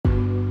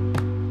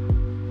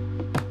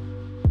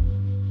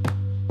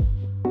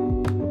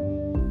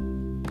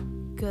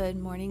Good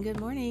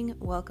morning.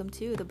 Welcome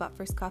to the But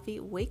First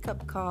Coffee Wake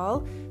Up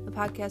Call, the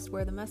podcast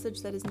where the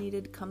message that is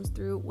needed comes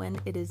through when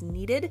it is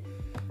needed.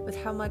 With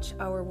how much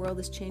our world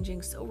is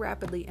changing so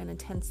rapidly and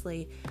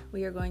intensely,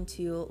 we are going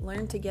to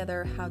learn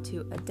together how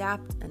to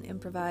adapt and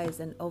improvise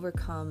and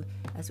overcome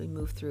as we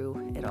move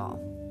through it all.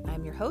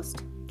 I'm your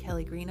host,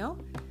 Kelly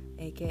Greeno,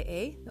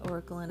 aka the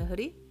Oracle in a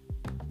Hoodie.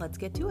 Let's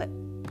get to it.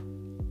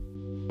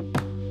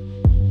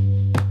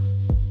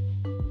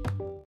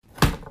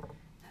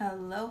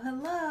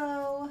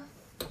 Hello.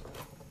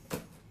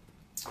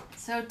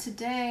 So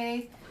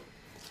today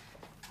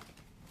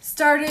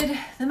started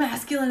the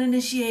masculine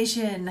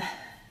initiation.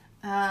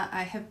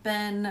 I have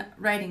been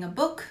writing a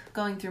book,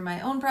 going through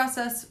my own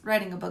process,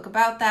 writing a book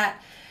about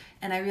that,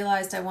 and I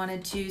realized I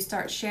wanted to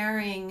start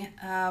sharing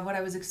what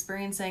I was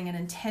experiencing and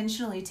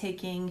intentionally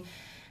taking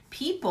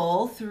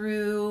people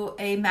through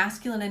a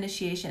masculine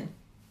initiation.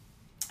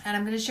 And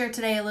I'm going to share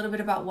today a little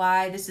bit about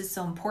why this is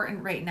so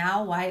important right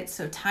now, why it's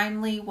so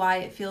timely, why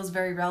it feels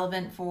very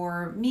relevant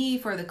for me,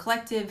 for the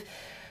collective,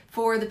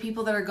 for the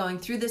people that are going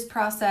through this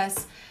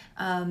process,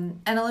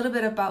 and a little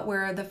bit about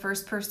where the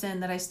first person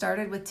that I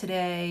started with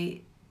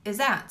today is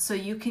at. So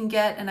you can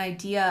get an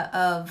idea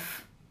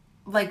of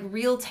like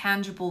real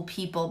tangible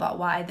people about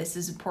why this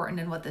is important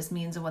and what this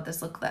means and what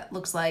this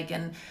looks like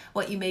and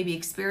what you may be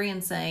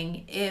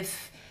experiencing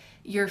if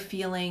you're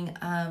feeling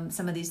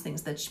some of these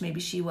things that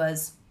maybe she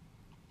was.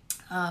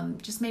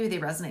 Just maybe they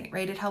resonate,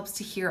 right? It helps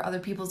to hear other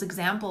people's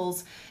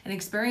examples and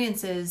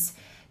experiences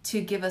to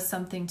give us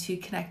something to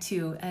connect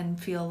to and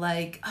feel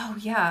like, oh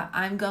yeah,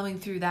 I'm going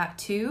through that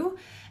too,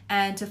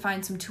 and to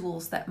find some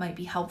tools that might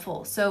be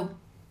helpful. So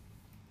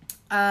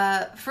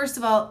first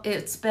of all,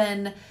 it's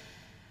been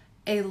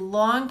a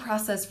long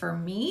process for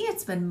me.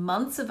 It's been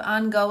months of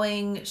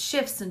ongoing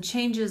shifts and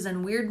changes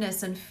and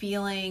weirdness and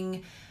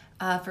feeling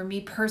for me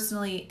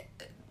personally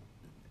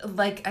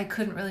like I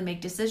couldn't really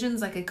make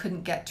decisions, like I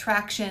couldn't get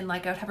traction,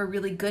 like I would have a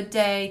really good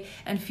day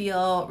and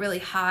feel really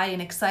high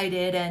and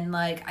excited and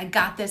like, I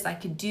got this, I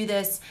could do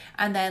this.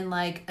 And then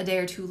like a day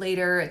or two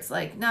later, it's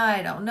like, nah,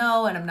 I don't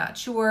know. And I'm not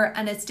sure.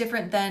 And it's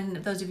different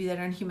than those of you that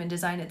are in human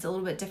design. It's a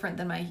little bit different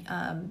than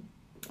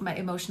my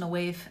emotional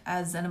wave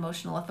as an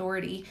emotional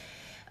authority.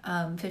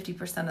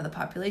 50% of the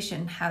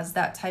population has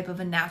that type of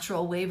a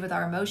natural wave with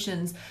our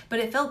emotions, but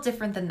it felt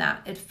different than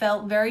that. It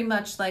felt very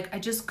much like I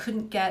just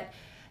couldn't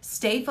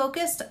stay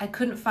focused. I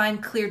couldn't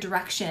find clear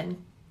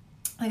direction.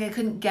 Like I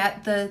couldn't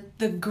get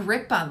the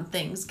grip on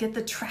things, get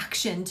the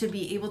traction to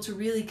be able to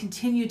really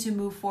continue to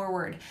move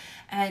forward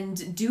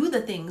and do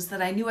the things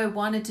that I knew I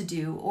wanted to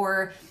do.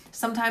 Or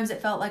sometimes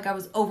it felt like I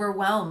was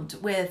overwhelmed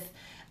with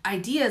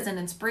ideas and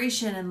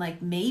inspiration and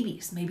like maybe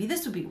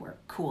this would be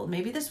cool.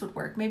 Maybe this would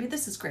work. Maybe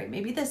this is great.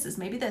 Maybe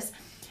this.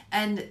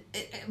 And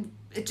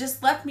it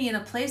just left me in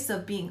a place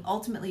of being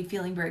ultimately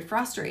feeling very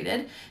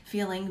frustrated,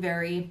 feeling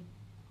very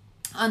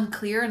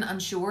unclear and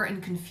unsure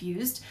and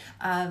confused,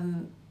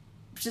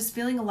 just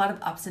feeling a lot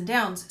of ups and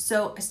downs.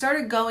 So I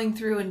started going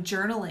through and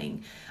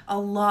journaling a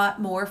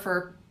lot more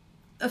for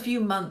a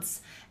few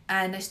months,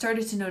 and I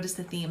started to notice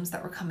the themes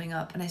that were coming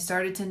up, and I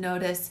started to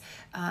notice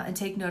and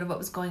take note of what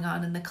was going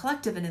on in the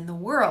collective and in the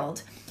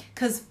world,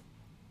 because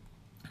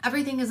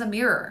everything is a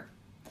mirror.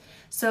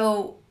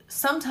 So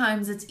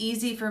sometimes it's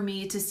easy for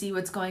me to see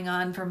what's going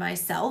on for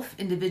myself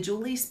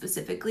individually,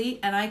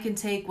 specifically, and I can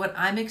take what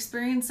I'm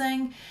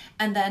experiencing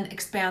and then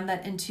expand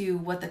that into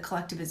what the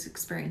collective is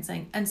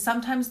experiencing. And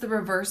sometimes the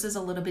reverse is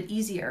a little bit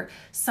easier.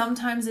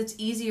 Sometimes it's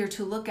easier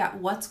to look at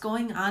what's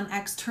going on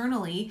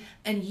externally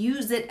and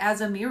use it as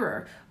a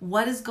mirror.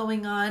 What is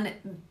going on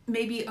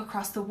maybe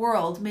across the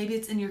world? Maybe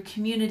it's in your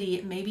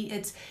community, maybe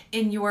it's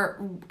at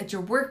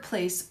your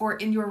workplace or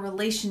in your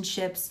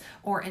relationships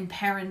or in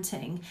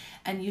parenting.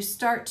 And you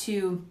start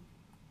to,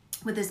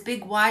 with this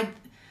big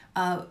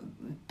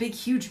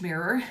huge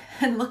mirror,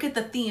 and look at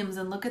the themes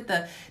and look at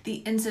the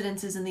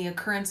incidences and the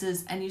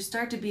occurrences, and you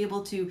start to be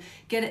able to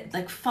get it,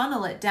 like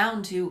funnel it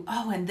down to,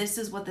 oh, and this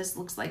is what this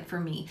looks like for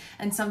me.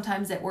 And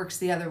sometimes it works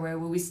the other way,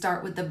 where we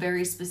start with the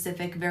very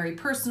specific, very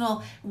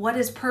personal. What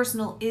is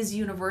personal is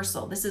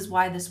universal. This is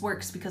why this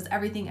works, because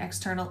everything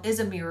external is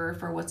a mirror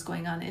for what's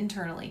going on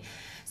internally.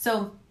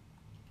 So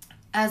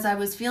as I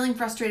was feeling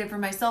frustrated for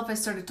myself, I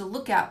started to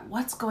look at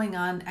what's going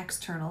on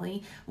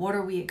externally. What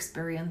are we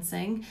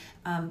experiencing?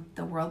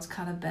 The world's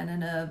kind of been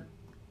in a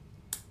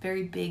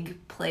very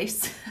big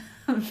place,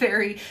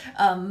 very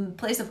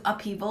place of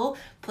upheaval,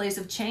 place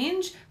of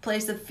change,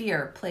 place of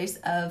fear, place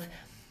of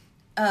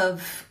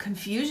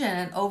confusion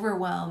and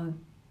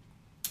overwhelm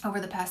over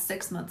the past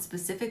 6 months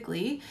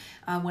specifically,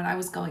 when I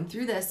was going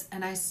through this.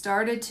 And I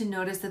started to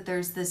notice that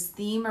there's this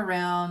theme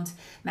around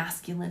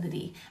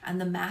masculinity and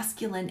the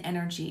masculine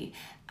energy,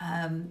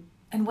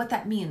 and what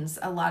that means.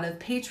 A lot of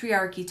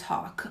patriarchy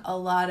talk, a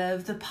lot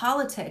of the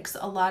politics,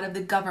 a lot of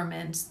the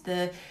government,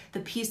 the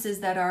pieces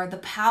that are the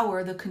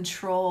power, the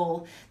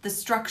control, the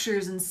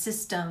structures and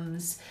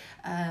systems,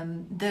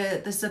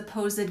 the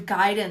supposed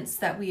guidance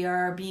that we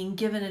are being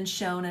given and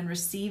shown and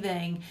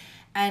receiving.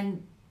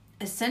 And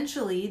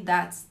essentially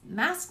that's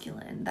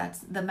masculine. That's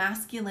the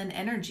masculine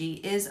energy,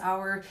 is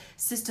our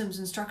systems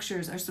and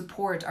structures, our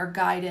support, our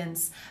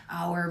guidance,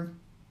 our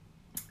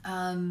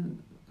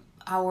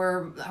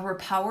power,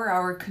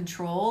 our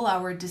control,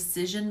 our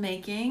decision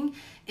making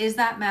is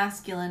that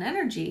masculine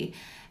energy.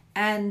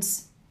 And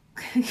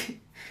it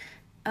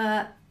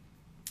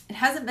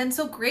hasn't been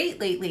so great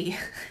lately.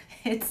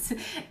 It's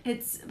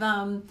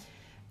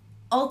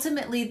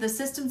ultimately the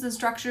systems and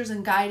structures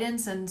and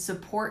guidance and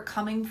support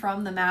coming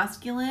from the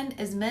masculine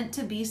is meant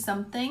to be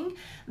something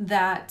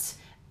that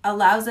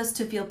allows us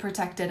to feel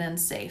protected and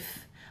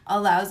safe,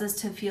 allows us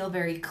to feel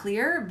very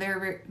clear,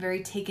 very,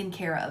 very taken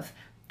care of.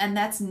 And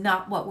that's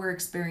not what we're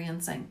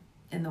experiencing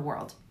in the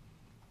world.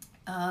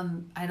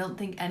 I don't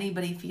think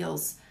anybody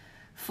feels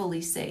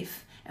fully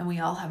safe, and we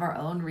all have our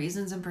own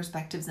reasons and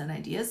perspectives and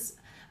ideas.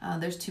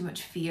 There's too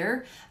much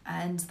fear,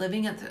 and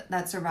living at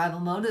that survival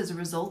mode is a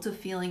result of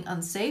feeling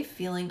unsafe,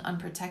 feeling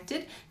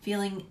unprotected,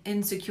 feeling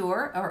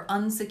insecure or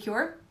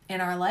unsecure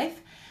in our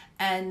life.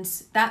 And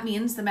that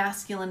means the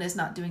masculine is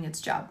not doing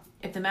its job.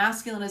 If the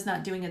masculine is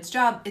not doing its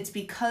job, it's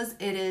because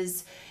it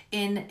is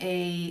in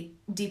a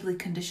deeply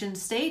conditioned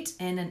state,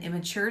 in an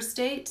immature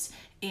state,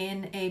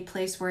 in a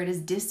place where it is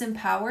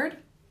disempowered,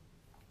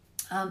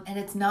 and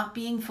it's not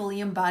being fully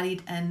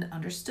embodied and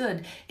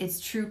understood. Its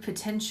true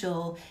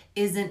potential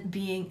isn't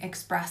being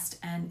expressed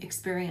and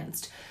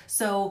experienced.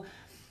 So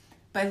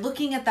by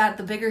looking at that,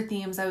 the bigger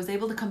themes, I was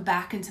able to come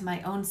back into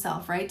my own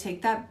self, right?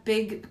 Take that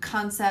big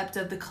concept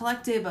of the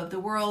collective, of the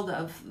world,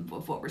 of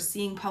what we're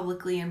seeing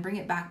publicly, and bring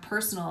it back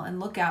personal and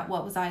look at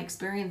what was I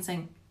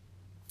experiencing,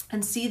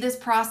 and see this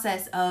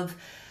process of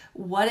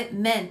what it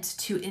meant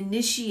to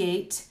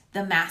initiate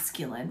the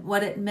masculine,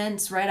 what it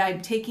meant, right?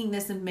 I'm taking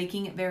this and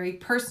making it very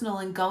personal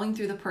and going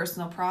through the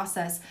personal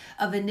process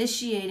of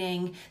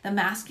initiating the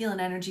masculine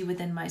energy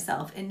within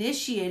myself,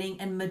 initiating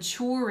and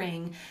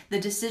maturing the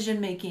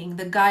decision-making,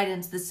 the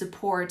guidance, the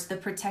support, the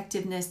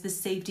protectiveness, the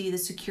safety, the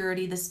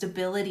security, the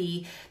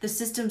stability, the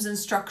systems and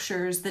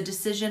structures, the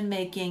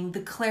decision-making, the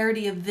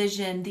clarity of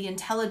vision, the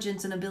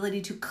intelligence and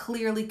ability to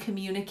clearly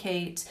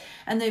communicate,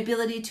 and the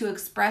ability to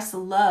express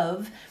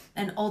love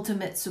and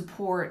ultimate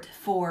support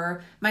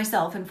for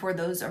myself and for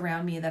those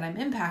around me that I'm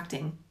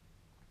impacting.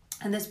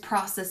 And this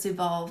process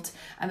evolved.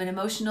 I'm an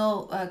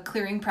emotional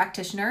clearing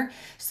practitioner.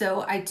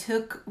 So I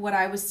took what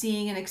I was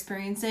seeing and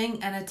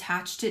experiencing and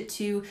attached it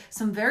to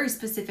some very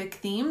specific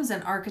themes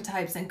and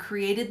archetypes and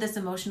created this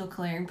emotional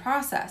clearing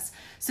process.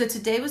 So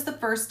today was the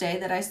first day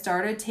that I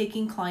started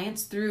taking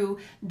clients through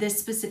this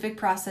specific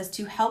process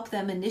to help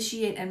them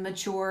initiate and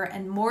mature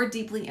and more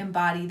deeply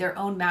embody their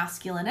own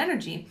masculine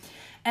energy.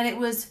 And it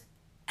was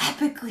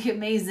epically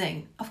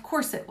amazing. Of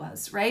course it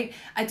was, right?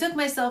 I took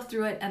myself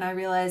through it and I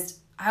realized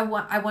I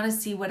want to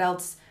see what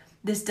else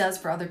this does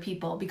for other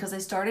people, because I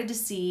started to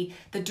see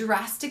the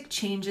drastic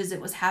changes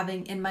it was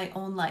having in my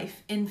own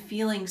life, in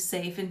feeling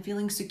safe and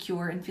feeling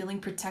secure and feeling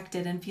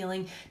protected and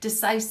feeling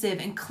decisive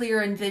and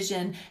clear in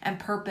vision and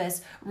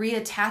purpose,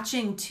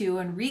 reattaching to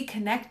and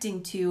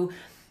reconnecting to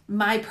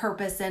my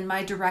purpose and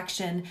my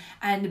direction,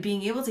 and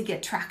being able to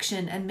get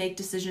traction and make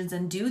decisions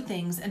and do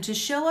things and to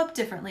show up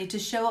differently, to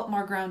show up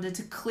more grounded,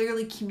 to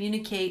clearly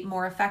communicate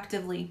more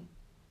effectively.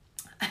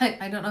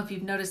 I don't know if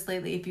you've noticed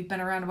lately, if you've been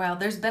around a while,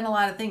 there's been a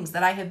lot of things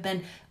that I have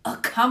been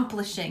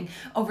accomplishing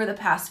over the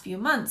past few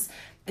months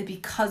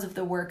because of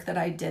the work that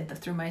I did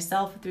through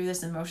myself, through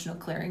this emotional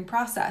clearing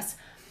process.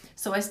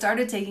 So I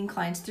started taking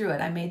clients through it.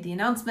 I made the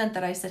announcement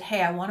that I said,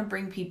 hey, I want to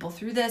bring people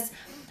through this.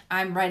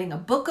 I'm writing a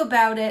book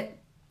about it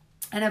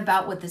and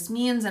about what this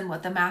means and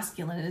what the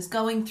masculine is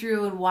going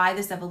through and why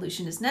this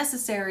evolution is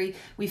necessary.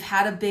 We've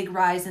had a big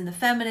rise in the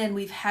feminine.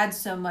 We've had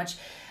so much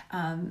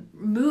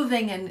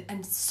moving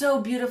and so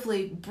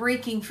beautifully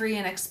breaking free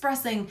and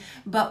expressing,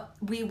 but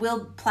we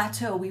will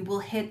plateau. We will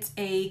hit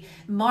a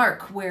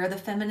mark where the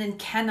feminine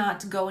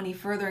cannot go any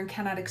further and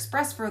cannot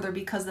express further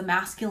because the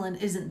masculine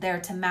isn't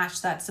there to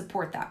match that,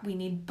 support that. We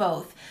need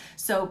both.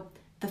 So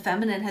the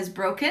feminine has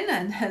broken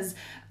and has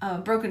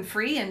broken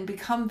free and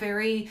become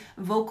very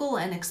vocal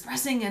and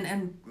expressing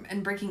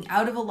and breaking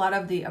out of a lot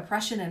of the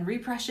oppression and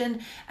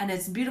repression. And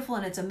it's beautiful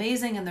and it's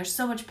amazing. And there's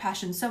so much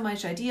passion, so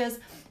much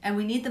ideas. And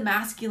we need the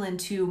masculine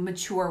to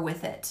mature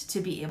with it, to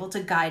be able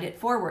to guide it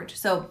forward.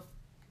 So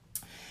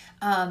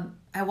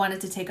I wanted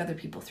to take other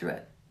people through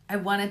it. I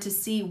wanted to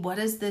see, what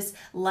is this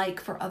like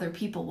for other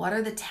people? What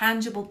are the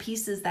tangible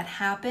pieces that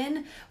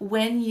happen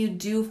when you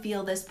do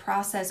feel this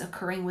process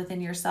occurring within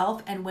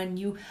yourself and when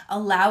you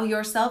allow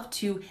yourself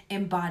to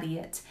embody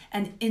it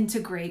and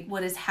integrate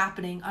what is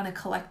happening on a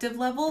collective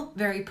level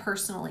very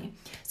personally.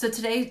 So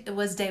today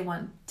was day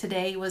one.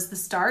 Today was the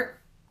start.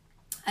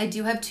 I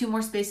do have 2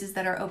 more spaces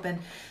that are open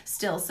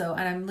still.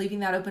 And I'm leaving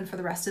that open for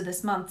the rest of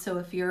this month. So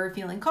if you're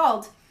feeling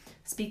called,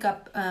 speak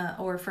up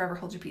or forever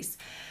hold your peace.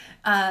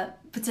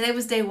 But today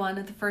was day 1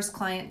 of the first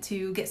client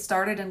to get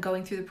started and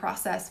going through the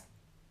process.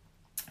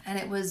 And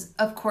it was,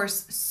 of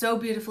course, so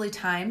beautifully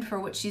timed for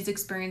what she's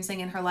experiencing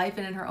in her life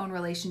and in her own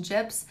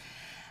relationships.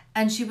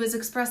 And she was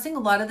expressing a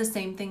lot of the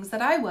same things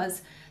that I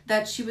was,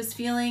 that she was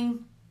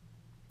feeling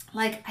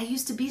like, I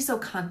used to be so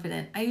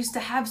confident. I used to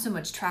have so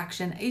much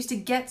traction. I used to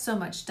get so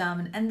much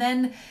done. And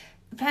then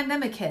the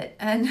pandemic hit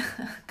and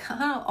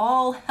kind of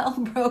all hell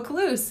broke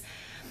loose,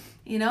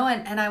 and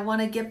I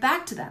want to get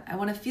back to that. I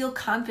want to feel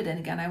confident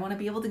again. I want to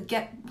be able to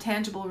get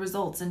tangible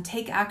results and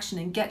take action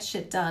and get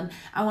shit done.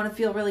 I want to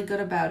feel really good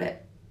about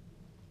it.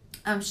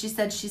 She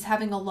said she's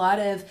having a lot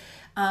of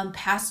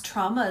past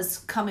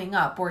traumas coming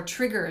up, or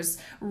triggers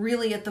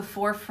really at the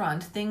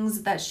forefront,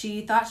 things that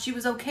she thought she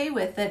was okay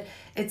with, that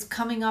it's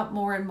coming up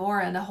more and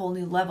more on a whole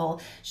new level.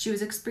 She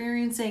was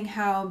experiencing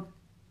how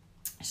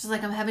she's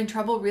like, I'm having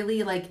trouble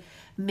really like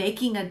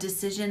making a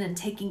decision and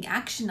taking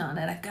action on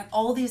it. I've got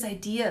all these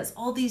ideas,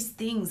 all these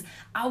things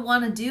I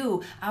want to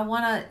do. I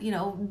want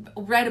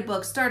to, write a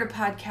book, start a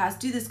podcast,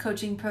 do this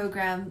coaching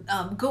program,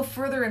 go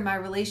further in my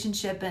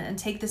relationship and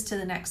take this to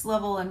the next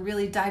level and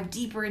really dive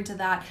deeper into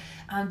that,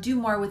 do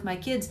more with my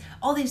kids,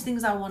 all these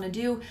things I want to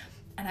do.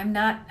 And I'm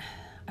not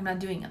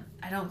doing them.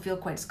 I don't feel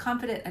quite as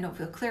confident. I don't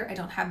feel clear. I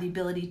don't have the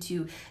ability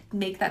to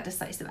make that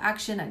decisive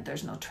action. And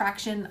there's no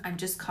traction. I'm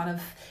just kind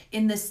of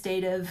in this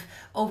state of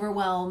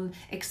overwhelm,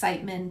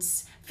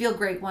 excitement, feel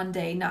great one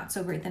day, not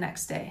so great the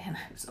next day. And I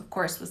of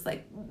course was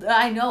like,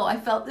 I know, I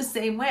felt the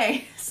same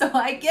way. So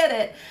I get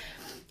it.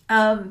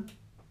 And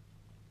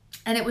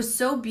it was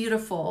so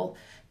beautiful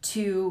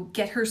to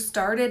get her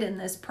started in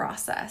this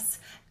process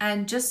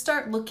and just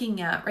start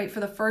looking at, right, for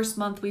the first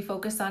month, we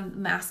focus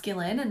on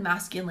masculine and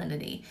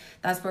masculinity.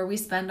 That's where we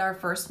spend our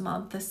first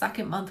month. The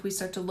second month, we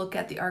start to look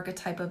at the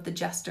archetype of the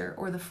jester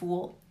or the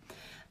fool.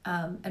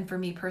 And for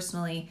me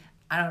personally,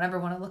 I don't ever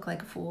want to look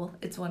like a fool.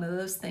 It's one of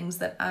those things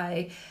that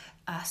I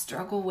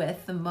struggle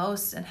with the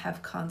most and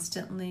have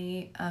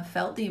constantly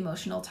felt the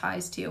emotional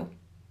ties to.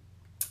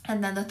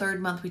 And then the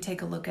third month, we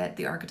take a look at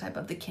the archetype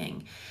of the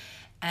king.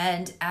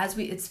 And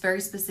it's very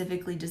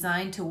specifically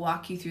designed to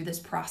walk you through this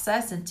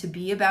process and to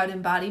be about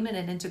embodiment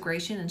and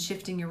integration and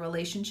shifting your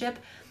relationship.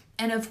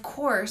 And of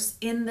course,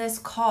 in this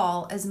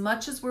call, as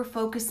much as we're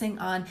focusing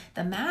on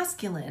the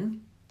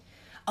masculine,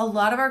 a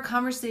lot of our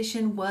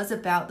conversation was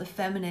about the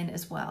feminine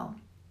as well.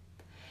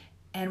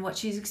 And what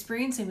she's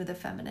experiencing with the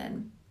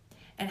feminine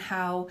and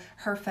how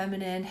her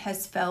feminine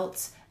has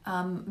felt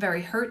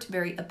very hurt,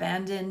 very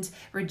abandoned,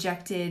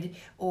 rejected,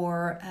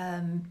 or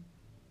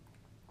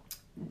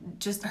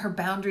just her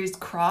boundaries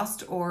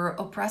crossed or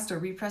oppressed or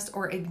repressed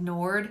or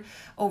ignored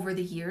over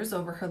the years,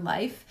 over her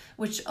life,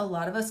 which a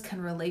lot of us can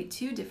relate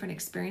to, different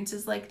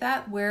experiences like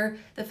that, where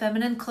the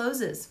feminine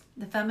closes.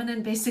 The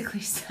feminine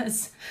basically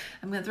says,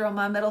 I'm going to throw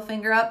my middle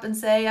finger up and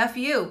say, F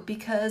you,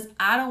 because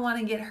I don't want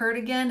to get hurt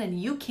again and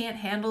you can't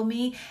handle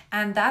me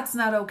and that's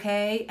not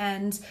okay.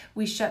 And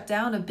we shut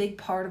down a big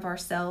part of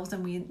ourselves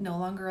and we no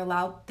longer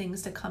allow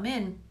things to come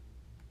in.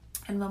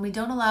 And when we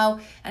don't allow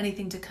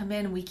anything to come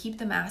in, we keep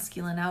the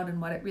masculine out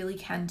and what it really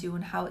can do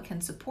and how it can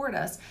support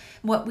us.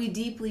 What we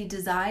deeply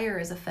desire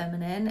as a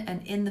feminine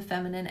and in the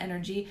feminine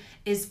energy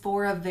is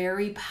for a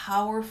very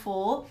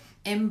powerful,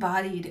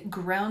 embodied,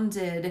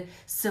 grounded,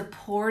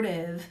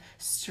 supportive,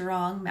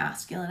 strong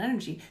masculine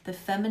energy. The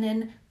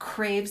feminine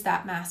craves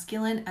that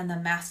masculine and the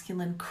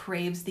masculine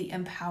craves the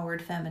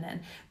empowered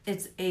feminine.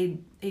 It's a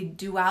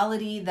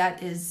duality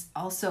that is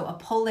also a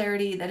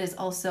polarity that is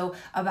also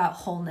about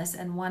wholeness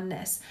and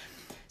oneness.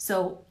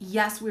 So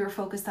yes, we were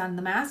focused on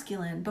the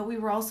masculine, but we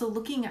were also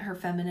looking at her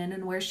feminine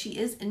and where she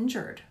is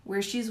injured,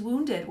 where she's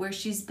wounded, where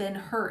she's been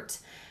hurt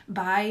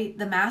by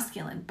the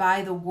masculine,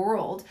 by the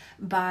world,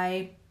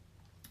 by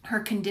her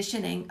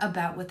conditioning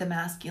about what the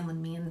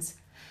masculine means.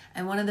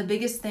 And one of the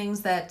biggest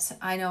things that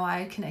I know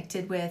I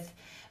connected with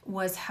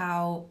was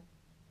how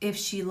if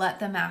she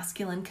let the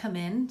masculine come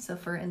in, so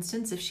for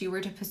instance, if she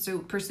were to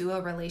pursue a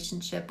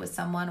relationship with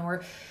someone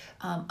or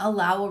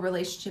allow a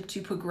relationship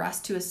to progress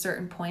to a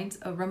certain point,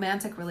 a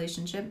romantic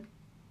relationship,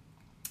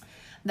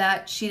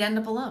 that she'd end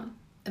up alone.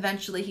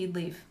 Eventually he'd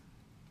leave.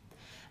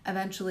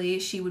 Eventually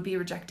she would be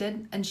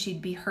rejected and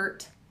she'd be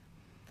hurt.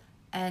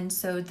 And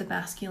so the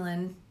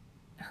masculine,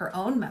 her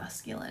own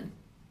masculine,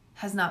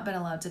 has not been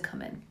allowed to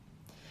come in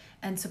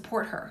and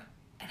support her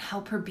and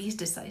help her be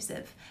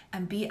decisive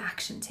and be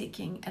action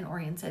taking and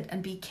oriented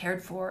and be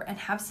cared for and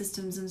have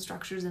systems and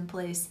structures in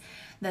place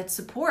that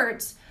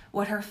support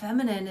what her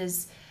feminine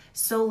is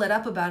so lit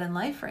up about in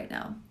life right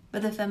now.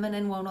 But the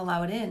feminine won't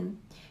allow it in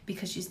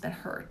because she's been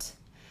hurt.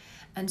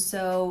 And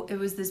so it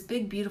was this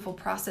big, beautiful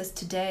process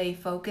today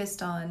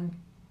focused on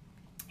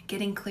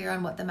getting clear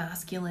on what the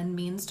masculine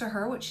means to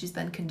her, what she's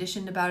been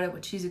conditioned about it,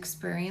 what she's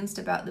experienced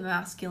about the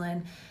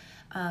masculine,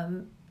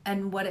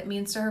 and what it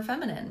means to her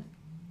feminine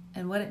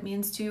and what it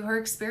means to her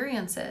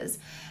experiences.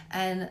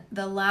 And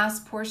the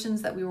last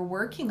portions that we were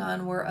working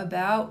on were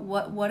about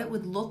what it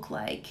would look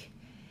like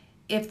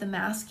if the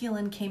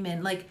masculine came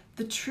in, like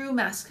the true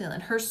masculine.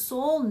 Her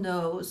soul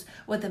knows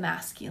what the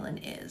masculine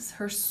is.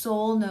 Her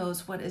soul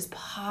knows what is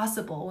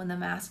possible when the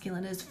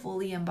masculine is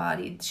fully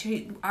embodied.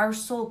 Our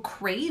soul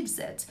craves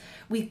it.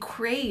 We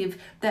crave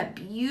that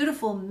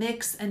beautiful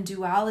mix and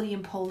duality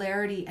and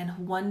polarity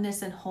and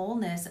oneness and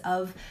wholeness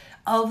of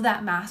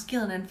that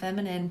masculine and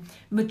feminine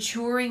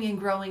maturing and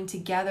growing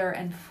together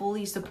and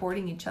fully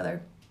supporting each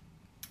other.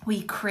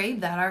 We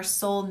crave that. Our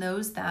soul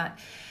knows that.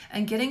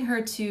 And getting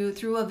her to,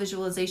 through a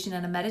visualization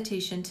and a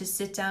meditation, to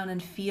sit down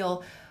and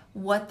feel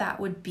what that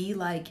would be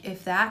like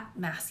if that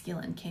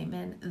masculine came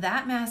in.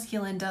 That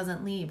masculine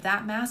doesn't leave.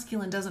 That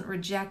masculine doesn't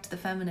reject the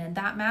feminine.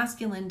 That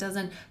masculine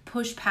doesn't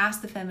push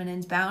past the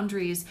feminine's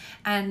boundaries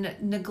and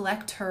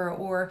neglect her,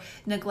 or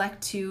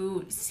neglect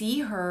to see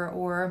her,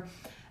 or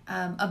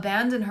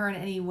abandon her in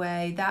any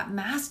way. That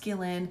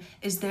masculine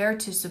is there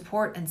to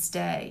support and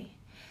stay.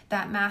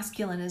 That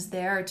masculine is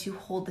there to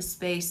hold the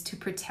space, to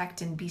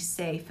protect and be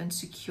safe and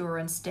secure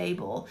and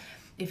stable.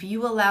 If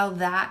you allow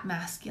that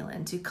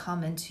masculine to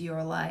come into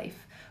your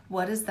life,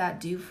 what does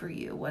that do for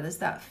you? What does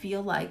that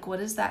feel like? What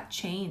does that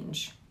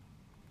change?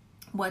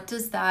 What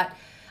does that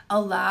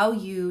allow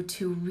you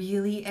to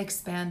really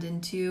expand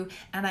into?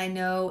 And I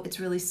know it's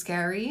really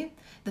scary.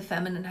 The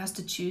feminine has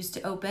to choose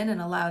to open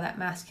and allow that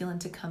masculine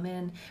to come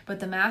in. But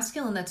the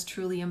masculine that's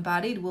truly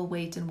embodied will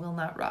wait and will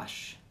not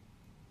rush.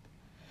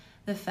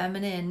 The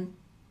feminine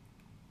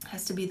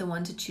has to be the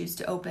one to choose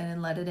to open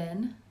and let it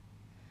in.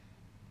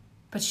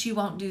 But she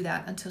won't do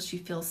that until she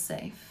feels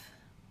safe.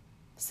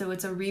 So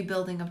it's a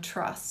rebuilding of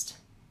trust.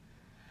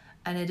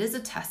 And it is a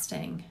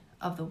testing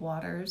of the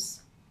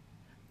waters.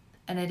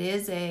 And it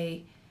is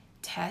a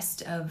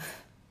test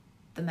of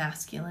the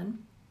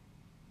masculine.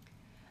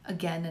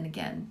 Again and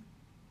again.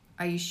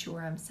 Are you sure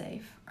I'm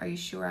safe? Are you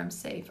sure I'm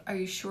safe? Are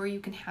you sure you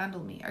can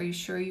handle me? Are you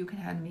sure you can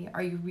handle me?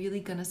 Are you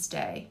really going to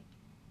stay?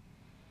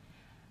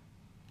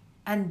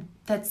 And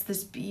that's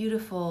this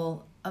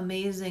beautiful,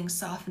 amazing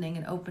softening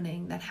and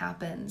opening that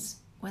happens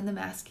when the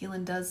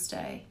masculine does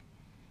stay,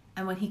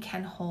 and when he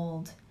can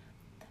hold,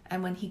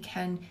 and when he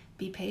can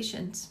be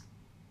patient.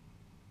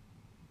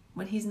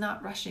 When he's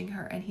not rushing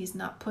her and he's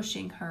not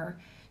pushing her,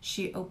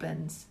 she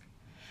opens.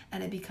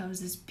 And it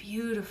becomes this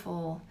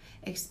beautiful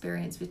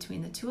experience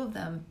between the two of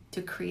them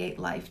to create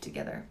life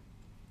together.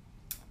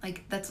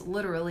 Like, that's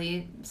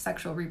literally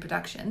sexual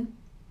reproduction,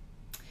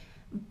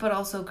 but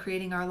also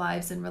creating our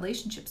lives and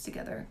relationships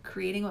together,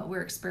 creating what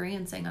we're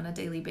experiencing on a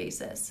daily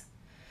basis,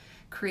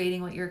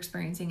 creating what you're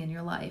experiencing in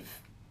your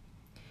life.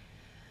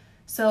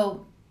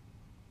 So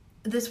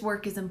this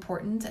work is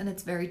important and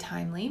it's very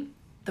timely.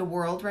 The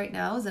world right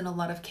now is in a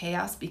lot of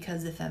chaos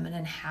because the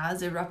feminine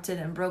has erupted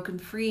and broken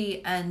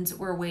free, and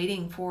we're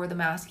waiting for the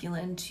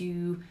masculine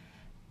to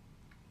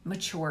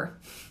mature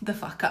the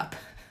fuck up.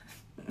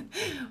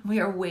 We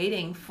are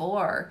waiting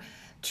for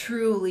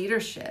true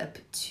leadership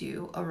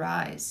to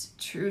arise,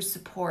 true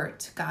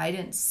support,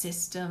 guidance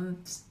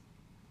systems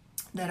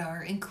that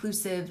are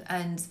inclusive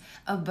and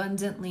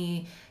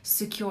abundantly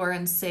secure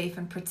and safe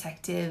and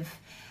protective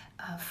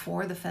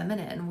for the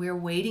feminine. We're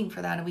waiting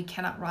for that, and we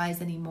cannot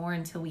rise anymore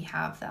until we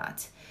have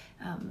that.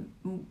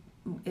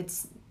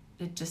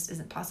 It just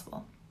isn't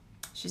possible.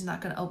 She's not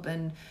going to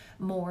open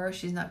more.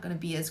 She's not going to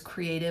be as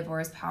creative or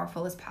as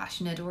powerful, as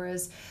passionate, or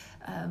as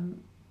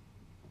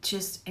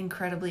just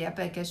incredibly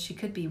epic as she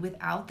could be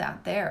without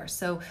that there.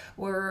 So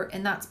we're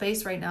in that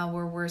space right now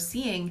where we're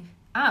seeing,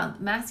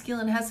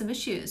 masculine has some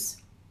issues.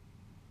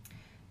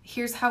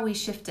 Here's how we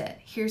shift it.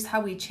 Here's how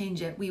we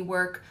change it. We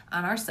work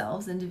on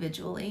ourselves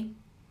individually.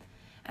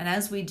 And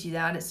as we do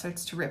that, it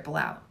starts to ripple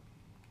out.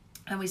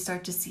 And we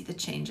start to see the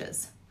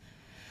changes.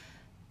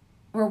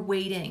 We're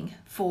waiting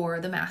for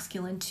the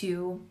masculine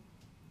to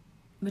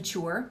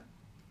mature.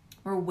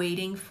 We're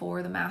waiting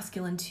for the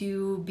masculine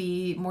to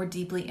be more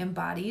deeply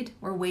embodied.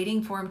 We're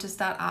waiting for him to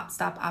stop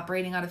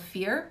operating out of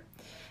fear,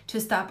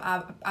 to stop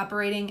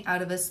operating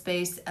out of a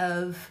space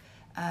of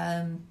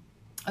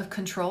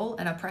control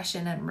and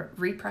oppression and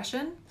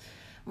repression.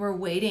 We're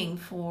waiting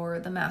for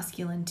the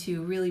masculine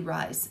to really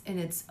rise in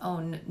its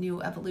own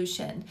new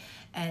evolution.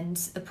 And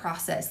the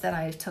process that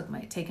I've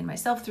taken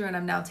myself through, and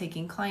I'm now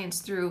taking clients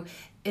through,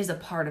 is a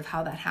part of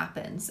how that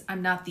happens.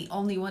 I'm not the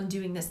only one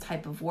doing this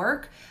type of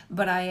work,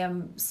 but I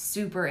am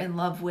super in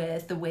love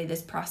with the way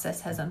this process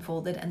has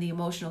unfolded and the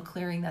emotional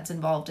clearing that's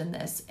involved in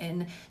this,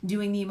 in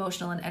doing the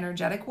emotional and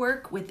energetic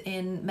work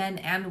within men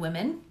and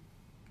women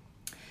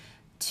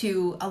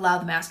to allow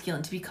the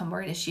masculine to become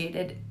more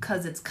initiated,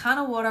 because it's kind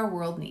of what our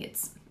world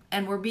needs.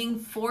 And we're being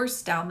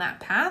forced down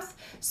that path.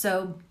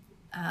 So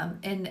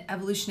in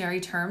evolutionary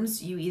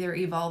terms, you either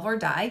evolve or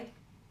die.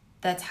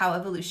 That's how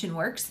evolution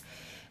works.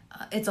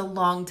 It's a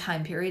long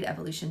time period.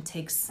 Evolution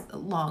takes a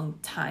long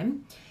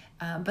time,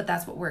 but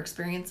that's what we're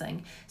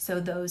experiencing.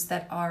 So those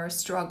that are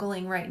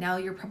struggling right now,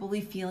 you're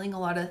probably feeling a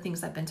lot of the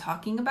things I've been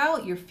talking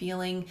about. You're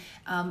feeling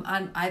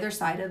on either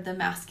side of the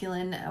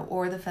masculine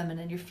or the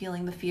feminine. You're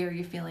feeling the fear.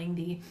 You're feeling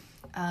the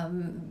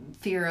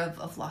fear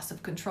of loss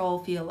of control,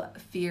 the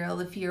fear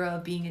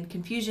of being in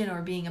confusion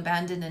or being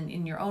abandoned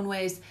in your own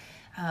ways.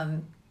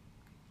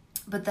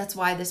 But that's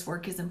why this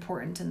work is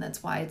important, and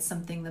that's why it's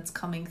something that's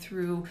coming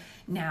through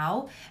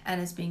now and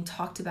is being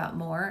talked about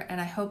more. And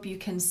I hope you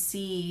can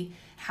see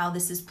how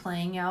this is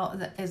playing out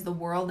as the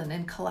world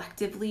and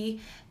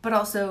collectively, but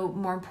also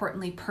more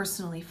importantly,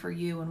 personally for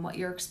you and what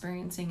you're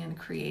experiencing and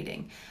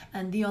creating.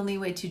 And the only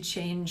way to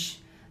change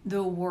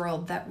the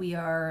world that we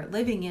are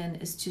living in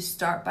is to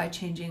start by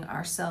changing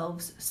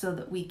ourselves so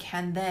that we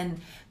can then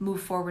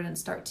move forward and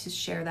start to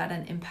share that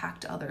and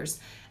impact others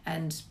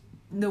and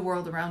the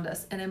world around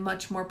us in a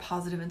much more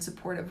positive and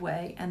supportive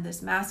way. And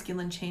this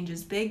masculine change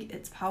is big,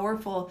 it's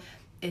powerful,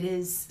 it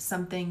is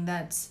something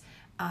that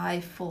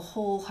I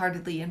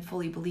wholeheartedly and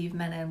fully believe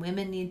men and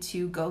women need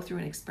to go through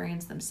and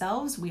experience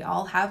themselves. We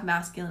all have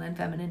masculine and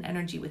feminine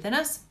energy within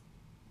us.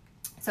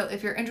 So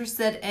if you're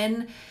interested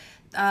in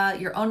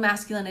your own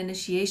masculine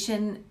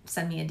initiation,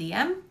 send me a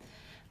DM,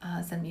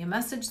 send me a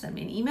message, send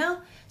me an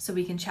email so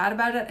we can chat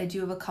about it. I do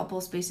have a couple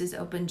spaces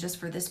open just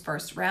for this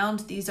first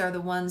round. These are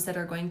the ones that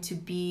are going to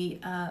be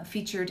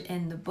featured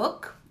in the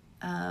book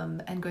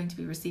and going to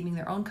be receiving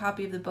their own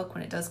copy of the book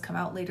when it does come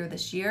out later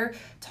this year,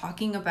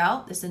 talking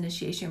about this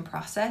initiation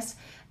process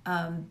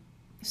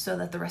so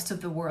that the rest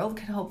of the world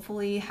can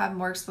hopefully have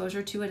more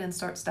exposure to it and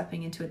start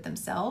stepping into it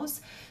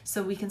themselves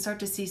so we can start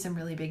to see some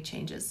really big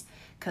changes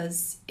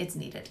because it's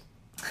needed.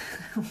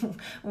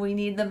 We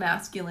need the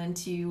masculine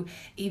to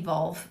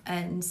evolve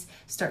and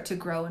start to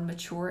grow and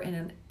mature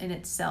in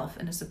itself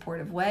in a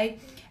supportive way.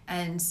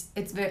 And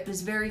it's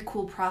this very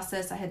cool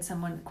process. I had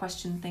someone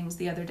question things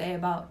the other day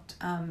about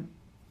on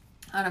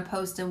a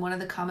post, and one of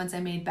the comments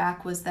I made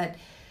back was that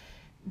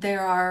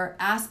there are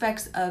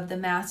aspects of the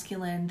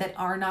masculine that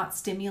are not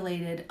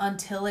stimulated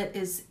until it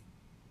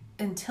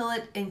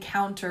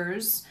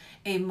encounters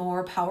a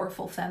more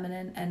powerful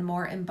feminine and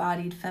more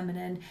embodied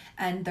feminine.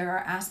 And there are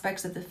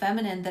aspects of the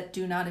feminine that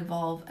do not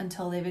evolve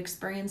until they've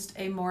experienced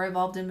a more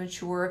evolved and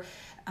mature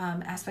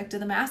aspect of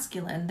the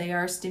masculine. They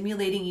are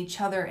stimulating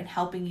each other and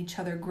helping each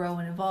other grow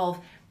and evolve.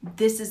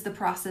 This is the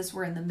process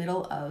we're in the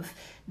middle of.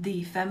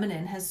 The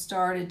feminine has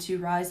started to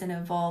rise and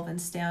evolve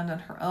and stand on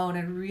her own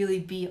and really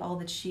be all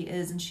that she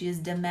is. And she is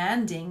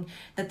demanding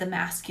that the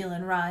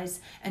masculine rise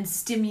and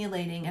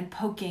stimulating and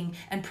poking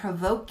and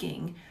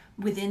provoking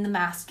within the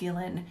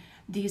masculine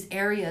these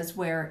areas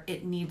where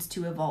it needs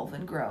to evolve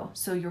and grow.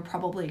 So you're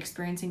probably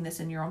experiencing this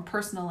in your own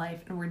personal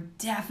life, and we're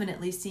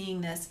definitely seeing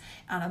this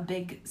on a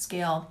big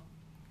scale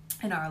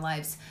in our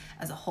lives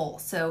as a whole.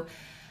 So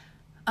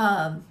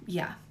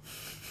yeah,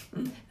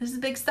 this is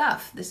big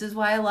stuff. This is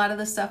why a lot of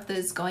the stuff that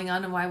is going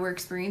on and why we're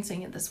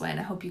experiencing it this way. And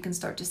I hope you can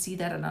start to see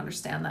that and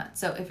understand that.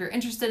 So if you're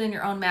interested in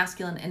your own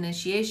masculine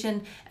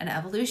initiation and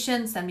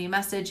evolution, send me a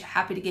message.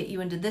 Happy to get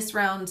you into this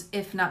round.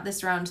 If not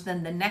this round,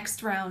 then the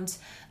next round.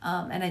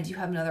 And I do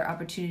have another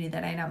opportunity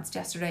that I announced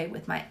yesterday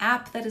with my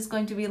app that is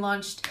going to be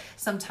launched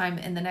sometime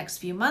in the next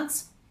few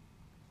months.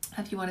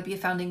 If you want to be a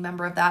founding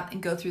member of that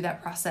and go through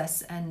that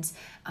process and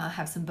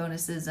have some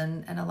bonuses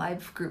and a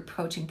live group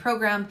coaching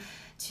program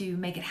to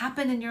make it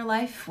happen in your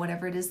life,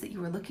 whatever it is that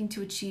you are looking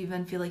to achieve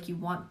and feel like you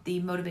want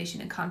the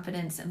motivation and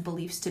confidence and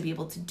beliefs to be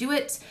able to do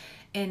it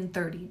in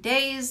 30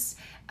 days.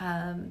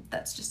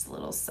 That's just a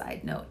little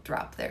side note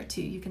drop there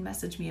too. You can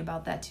message me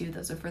about that too.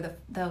 Those are for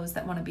those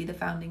that want to be the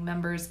founding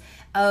members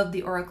of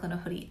the Oracle in a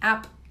Hoodie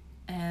app.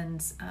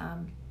 And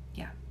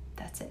yeah,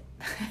 that's it.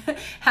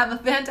 Have a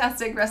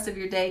fantastic rest of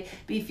your day.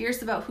 Be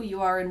fierce about who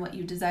you are and what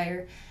you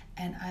desire.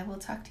 And I will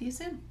talk to you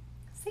soon.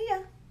 See ya.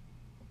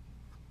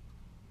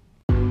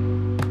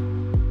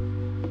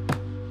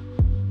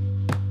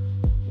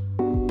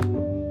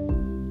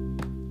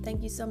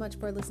 Thank you so much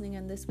for listening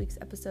on this week's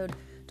episode.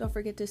 Don't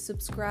forget to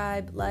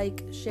subscribe,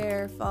 like,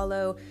 share,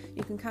 follow.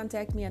 You can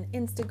contact me on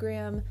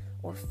Instagram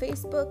or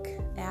Facebook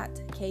at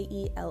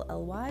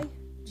KELLYGRIGNON.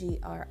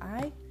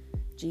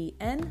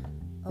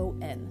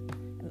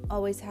 I'm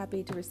always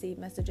happy to receive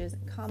messages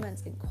and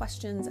comments and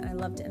questions, and I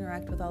love to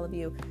interact with all of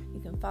you.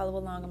 You can follow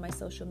along on my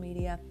social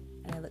media,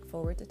 and I look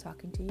forward to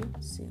talking to you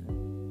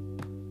soon.